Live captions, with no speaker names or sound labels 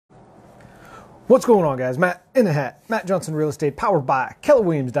What's going on, guys? Matt in the hat. Matt Johnson Real Estate, powered by Keller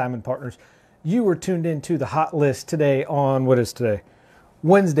Williams Diamond Partners. You were tuned into the hot list today on, what is today?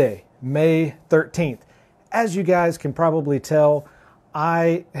 Wednesday, May 13th. As you guys can probably tell,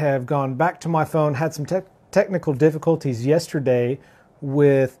 I have gone back to my phone, had some technical difficulties yesterday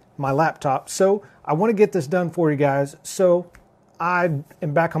with my laptop. So I want to get this done for you guys. So I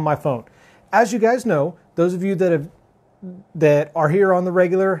am back on my phone. As you guys know, those of you that are here on the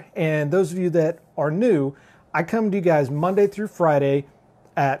regular and those of you that are new, I come to you guys Monday through Friday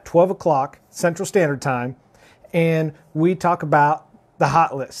at 12 o'clock Central Standard Time, and we talk about the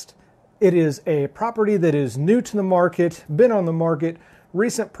hot list. It is a property that is new to the market, been on the market,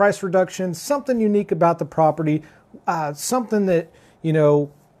 recent price reduction, something unique about the property, something that,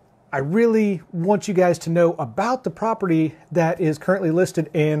 I really want you guys to know about the property that is currently listed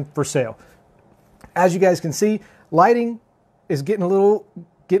and for sale. As you guys can see, lighting is getting a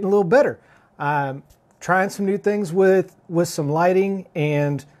little better. Trying some new things with some lighting,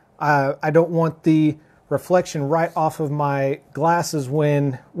 and I don't want the reflection right off of my glasses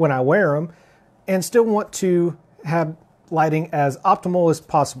when I wear them, and still want to have lighting as optimal as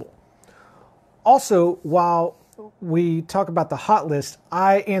possible. Also, while we talk about the hot list,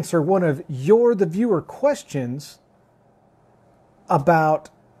 I answer one of the viewer questions about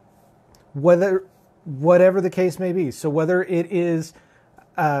whatever the case may be. So whether it is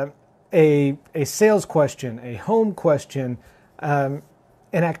a sales question, a home question, an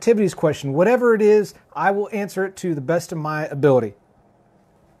activities question, whatever it is, I will answer it to the best of my ability.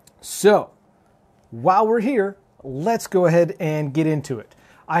 So while we're here, let's go ahead and get into it.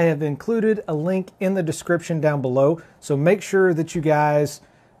 I have included a link in the description down below, so make sure that you guys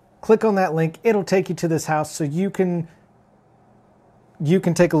click on that link. It'll take you to this house so you can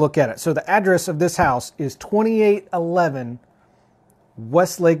take a look at it. So the address of this house is 2811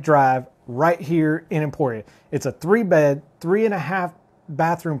 Westlake Drive, right here in Emporia. It's a 3-bed, 3.5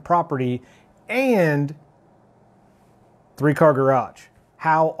 bathroom property and 3-car garage.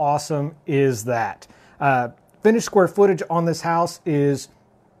 How awesome is that? Finished square footage on this house is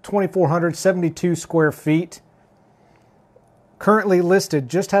 2,472 square feet. Currently listed,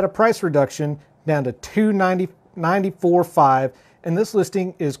 just had a price reduction down to $294,500. And this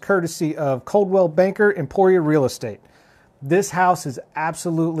listing is courtesy of Coldwell Banker Emporia Real Estate. This house is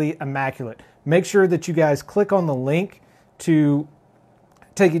absolutely immaculate. Make sure that you guys click on the link to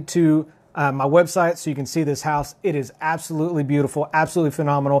take you to my website so you can see this house. It is absolutely beautiful, absolutely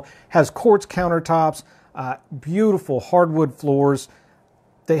phenomenal. Has quartz countertops, beautiful hardwood floors.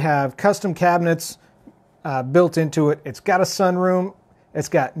 They have custom cabinets built into it. It's got a sunroom. It's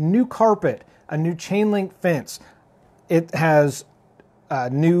got new carpet, a new chain link fence. It has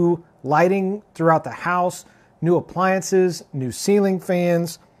new lighting throughout the house, new appliances, new ceiling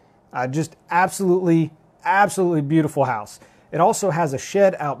fans, just absolutely beautiful house. It also has a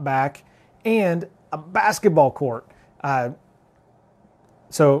shed out back and a basketball court.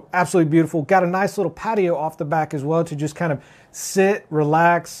 So absolutely beautiful. Got a nice little patio off the back as well to just kind of sit,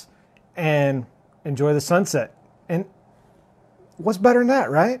 relax, and enjoy the sunset. And what's better than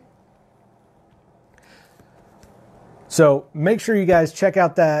that, right? So make sure you guys check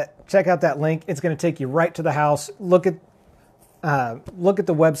out that link. It's going to take you right to the house. Look at the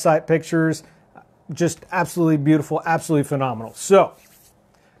website pictures. Just absolutely beautiful, absolutely phenomenal. So,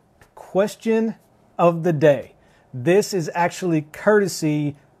 question of the day. This is actually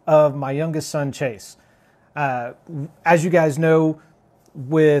courtesy of my youngest son, Chase. As you guys know,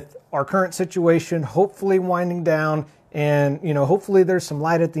 with our current situation hopefully winding down, and hopefully there's some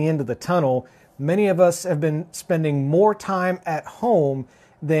light at the end of the tunnel, many of us have been spending more time at home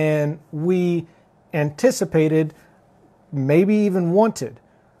than we anticipated, maybe even wanted.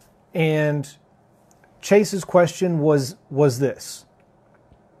 And Chase's question was this: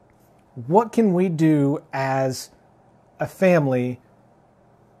 what can we do as a family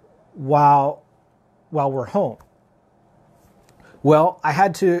while we're home? Well, I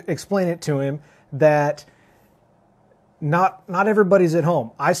had to explain it to him that not everybody's at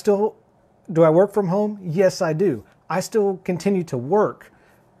home. Do I work from home? Yes, I do. I still continue to work.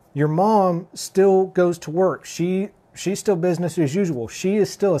 Your mom still goes to work. She's still business as usual. She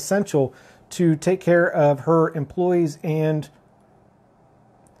is still essential to take care of her employees and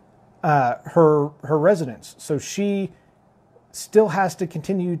her residents. So she still has to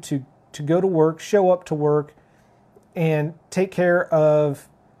continue to go to work, show up to work, and take care of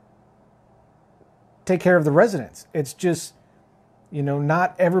the residents. It's just,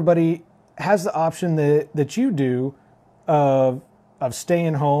 not everybody has the option that you do of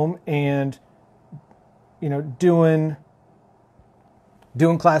staying home and doing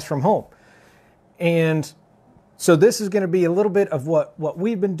class from home. And so this is going to be a little bit of what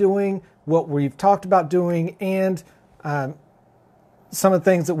we've been doing, what we've talked about doing, and some of the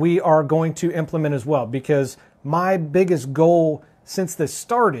things that we are going to implement as well. Because my biggest goal since this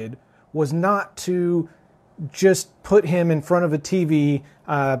started was not to just put him in front of a TV,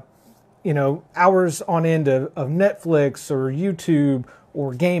 hours on end of Netflix or YouTube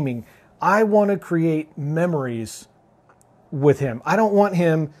or gaming. I want to create memories with him. I don't want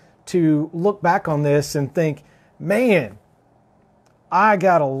him to look back on this and think, man, I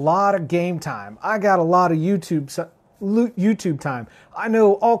got a lot of game time. I got a lot of YouTube time. I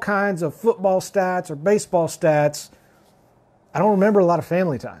know all kinds of football stats or baseball stats. I don't remember a lot of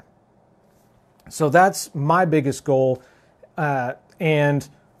family time. So that's my biggest goal. And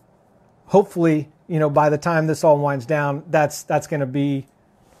hopefully, by the time this all winds down, that's going to be,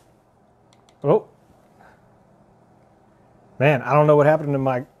 oh, man, I don't know what happened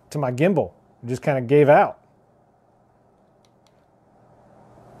to my gimbal. It just kind of gave out.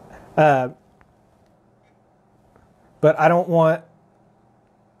 But I don't want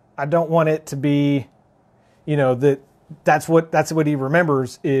it to be, that's what he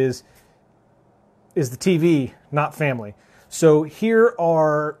remembers is the TV, not family. So here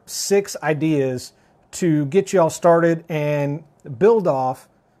are 6 ideas to get you all started and build off.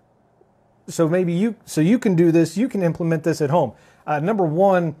 So maybe you can do this, you can implement this at home. Number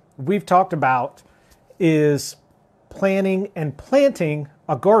 1 we've talked about is planning and planting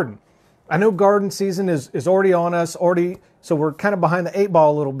a garden. I know garden season is already on us, so we're kind of behind the 8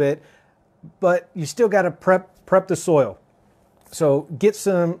 ball a little bit, but you still got to prep the soil. So get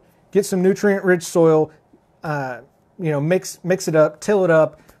some nutrient-rich soil, mix it up, till it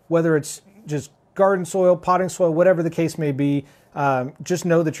up, whether it's just garden soil, potting soil, whatever the case may be. Just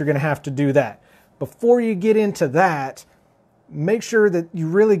know that you're going to have to do that. Before you get into that, make sure that you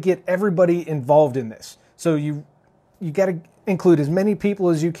really get everybody involved in this. So you got to include as many people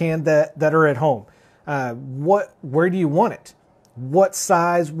as you can that are at home. Where do you want it? What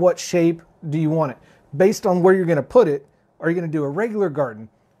size, what shape do you want it? Based on where you're going to put it, are you going to do a regular garden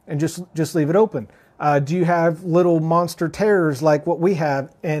and just leave it open? Do you have little monster terrors like what we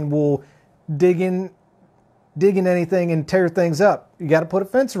have and will dig in anything and tear things up? You got to put a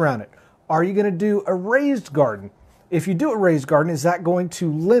fence around it. Are you going to do a raised garden? If you do a raised garden, is that going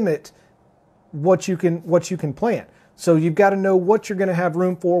to limit what you can plant? So you've got to know what you're going to have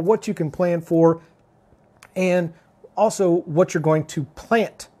room for, what you can plan for, and also what you're going to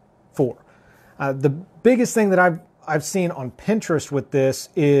plant for. The biggest thing that I've seen on Pinterest with this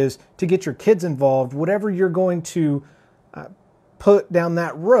is to get your kids involved. Whatever you're going to put down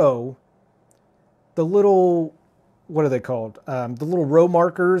that row, the little, what are they called? The little row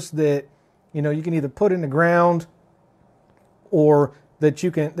markers that you can either put in the ground or that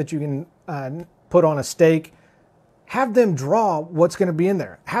you can put on a stake. Have them draw what's going to be in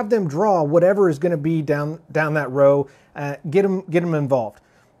there. Have them draw whatever is going to be down that row. Get them involved.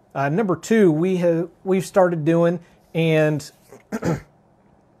 Number 2, we've started doing, and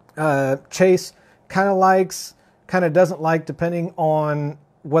Chase kind of likes, kind of doesn't like, depending on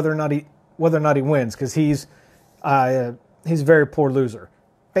whether or not he wins, because he's a very poor loser.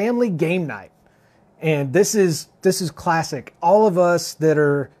 Family game night, and this is classic. All of us that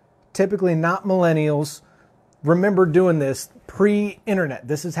are typically not millennials remember doing this pre-internet.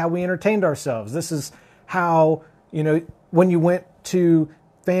 This is how we entertained ourselves. This is how, when you went to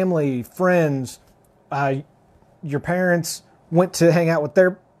family, friends, your parents went to hang out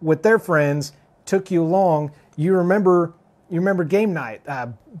with their friends, took you along. You remember game night,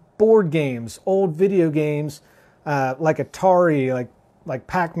 board games, old video games, like Atari, like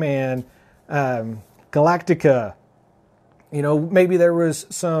Pac-Man, Galactica. Maybe there was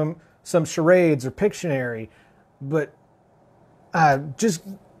some charades or Pictionary. But just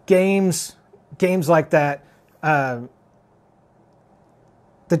games like that that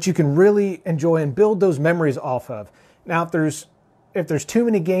you can really enjoy and build those memories off of. Now, if there's too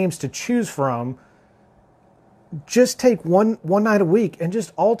many games to choose from, just take one night a week and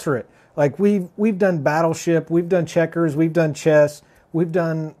just alter it. Like we've done Battleship, we've done checkers, we've done chess, we've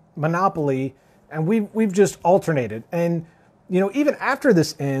done Monopoly, and we've just alternated. And even after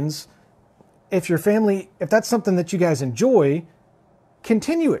this ends, if that's something that you guys enjoy,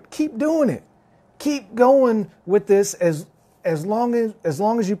 continue it. Keep doing it. Keep going with this as long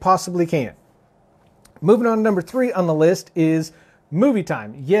as you possibly can. Moving on to number 3 on the list is movie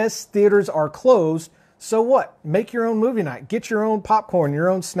time. Yes, theaters are closed. So what? Make your own movie night. Get your own popcorn, your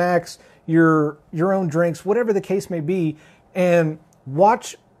own snacks, your own drinks, whatever the case may be, and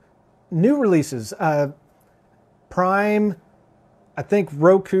watch new releases. Prime, I think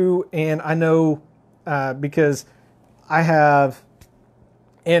Roku, and I know because I have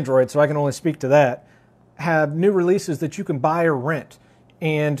Android, so I can only speak to that, have new releases that you can buy or rent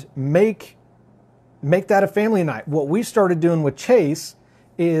and make that a family night. What we started doing with Chase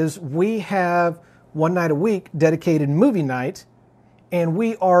is we have one night a week dedicated movie night, and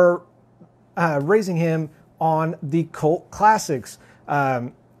we are raising him on the cult classics.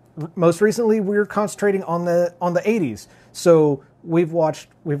 Most recently, we're concentrating on the 80s. So we've watched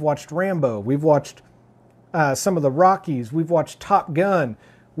Rambo, we've watched some of the Rockies, we've watched Top Gun,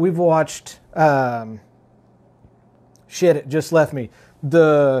 we've watched shit, it just left me.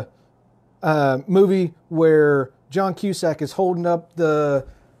 The movie where John Cusack is holding up the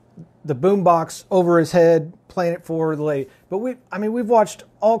boombox over his head, playing it for the lady. But we've watched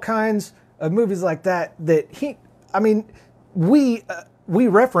all kinds of movies like that we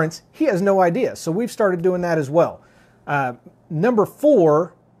reference. He has no idea. So we've started doing that as well. Number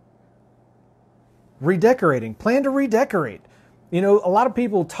 4, redecorating. Plan to redecorate. You know, a lot of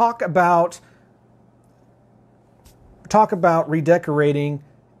people talk about redecorating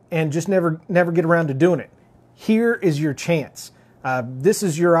and just never get around to doing it. Here is your chance. This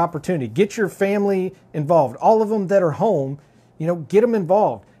is your opportunity. Get your family involved. All of them that are home, you know, get them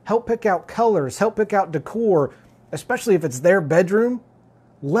involved. Help pick out colors. Help pick out decor, especially if it's their bedroom.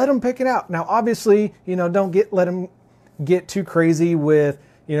 Let them pick it out. Now, obviously, you know, let them get too crazy with,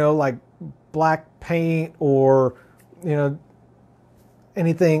 you know, like black paint or, you know,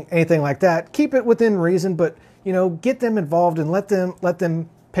 anything like that. Keep it within reason, but, you know, get them involved and let them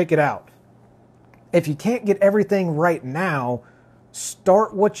pick it out. If you can't get everything right now,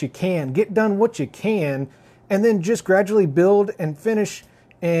 start what you can, get done what you can, and then just gradually build and finish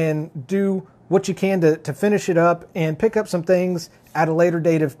and do what you can to finish it up and pick up some things at a later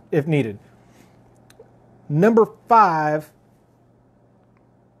date if needed. Number 5,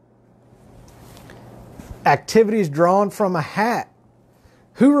 activities drawn from a hat.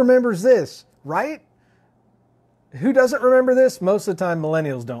 Who remembers this, right? Who doesn't remember this? Most of the time,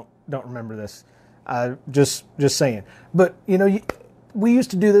 millennials don't remember this. Just saying. But, you know, we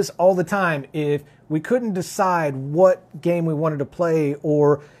used to do this all the time. If we couldn't decide what game we wanted to play,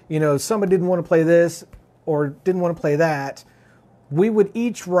 or, you know, somebody didn't want to play this or didn't want to play that, we would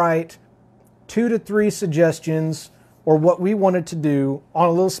each write 2 to 3 suggestions or what we wanted to do on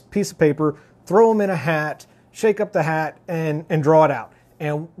a little piece of paper, throw them in a hat, shake up the hat, and draw it out.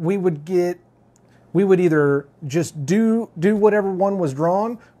 And we would either just do whatever one was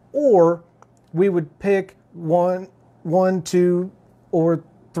drawn, or we would pick one, 2, or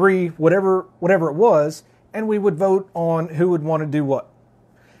 3, whatever it was, and we would vote on who would want to do what.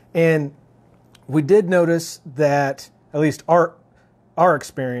 And we did notice that, at least our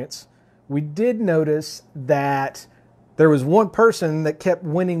experience, we did notice that there was one person that kept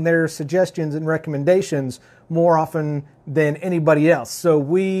winning their suggestions and recommendations more often than anybody else. So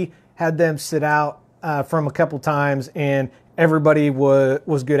we had them sit out from a couple times, and everybody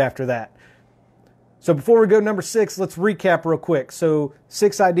was good after that. So before we go to number 6, let's recap real quick. So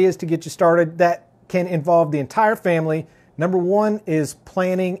 6 ideas to get you started that can involve the entire family. Number 1 is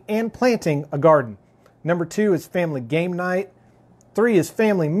planning and planting a garden. Number 2 is family game night. 3 is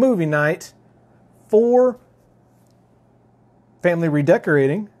family movie night. 4, family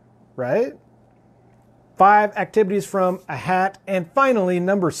redecorating, right? 5, activities from a hat. And finally,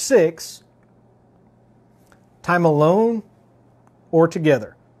 number 6, time alone or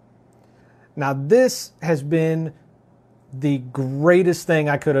together. Now, this has been the greatest thing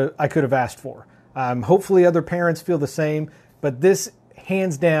I could have asked for. Hopefully other parents feel the same, but this,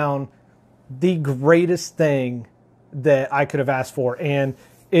 hands down, the greatest thing that I could have asked for. And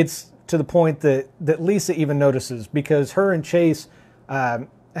it's to the point that Lisa even notices, because her and Chase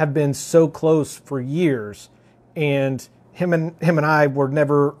have been so close for years, and him and I were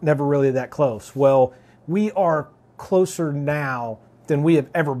never really that close. Well, we are closer now than we have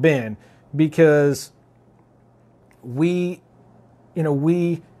ever been, because we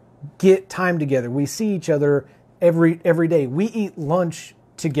get time together. We see each other every day. We eat lunch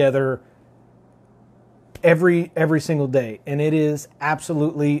together every single day, and it is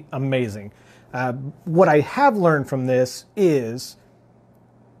absolutely amazing. What I have learned from this is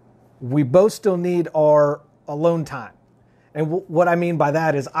we both still need our alone time. And what I mean by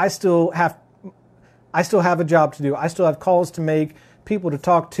that is I still have a job to do. I still have calls to make, people to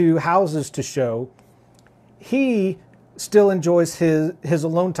talk to, houses to show. He still enjoys his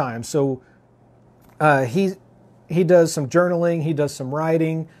alone time. So he does some journaling, he does some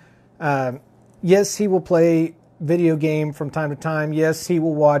writing. Yes, he will play video game from time to time. Yes, he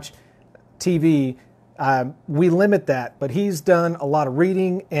will watch TV. We limit that, but he's done a lot of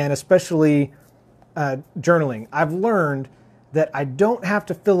reading, and especially journaling, I've learned that I don't have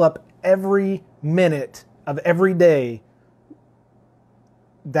to fill up every minute of every day.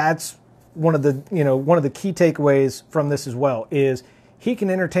 That's one of the key takeaways from this as well, is he can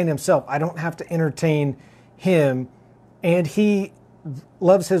entertain himself. I don't have to entertain him, and he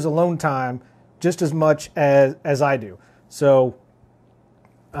loves his alone time just as much as I do. So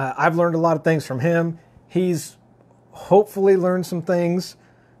I've learned a lot of things from him. He's hopefully learned some things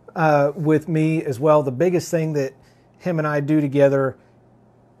with me as well. The biggest thing that him and I do together,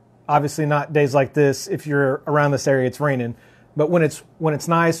 obviously not days like this, if you're around this area, it's raining, but when it's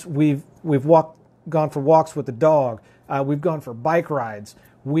nice, we've gone for walks with the dog. We've gone for bike rides.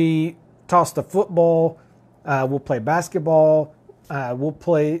 We toss the football. We'll play basketball. We'll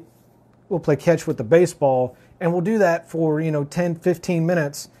play catch with the baseball, and we'll do that for 10, 15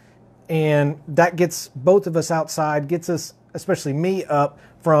 minutes, and that gets both of us outside, gets us, especially me, up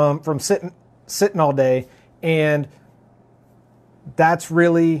from sitting all day. And that's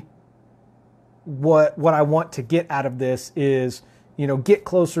really what I want to get out of this is, get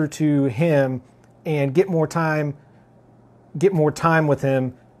closer to him and get more time with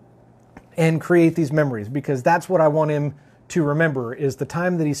him and create these memories, because that's what I want him to remember, is the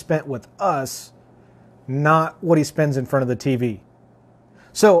time that he spent with us, not what he spends in front of the TV.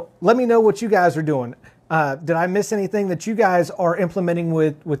 So let me know what you guys are doing. Did I miss anything that you guys are implementing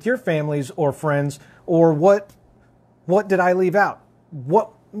with your families or friends, or what did I leave out?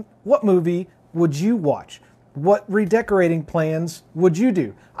 What movie would you watch? What redecorating plans would you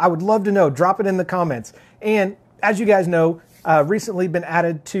do? I would love to know. Drop it in the comments. And as you guys know, recently been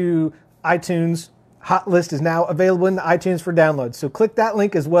added to iTunes. Hot List is now available in the iTunes for download. So click that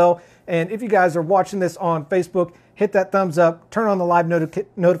link as well. And if you guys are watching this on Facebook, hit that thumbs up, turn on the live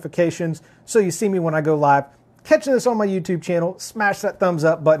notifications so you see me when I go live. Catching this on my YouTube channel, smash that thumbs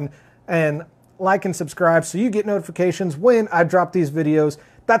up button and like and subscribe so you get notifications when I drop these videos.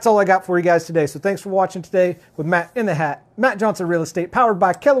 That's all I got for you guys today. So thanks for watching today with Matt in the Hat. Matt Johnson Real Estate, powered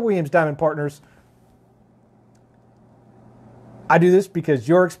by Keller Williams Diamond Partners. I do this because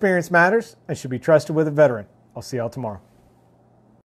your experience matters and should be trusted with a veteran. I'll see y'all tomorrow.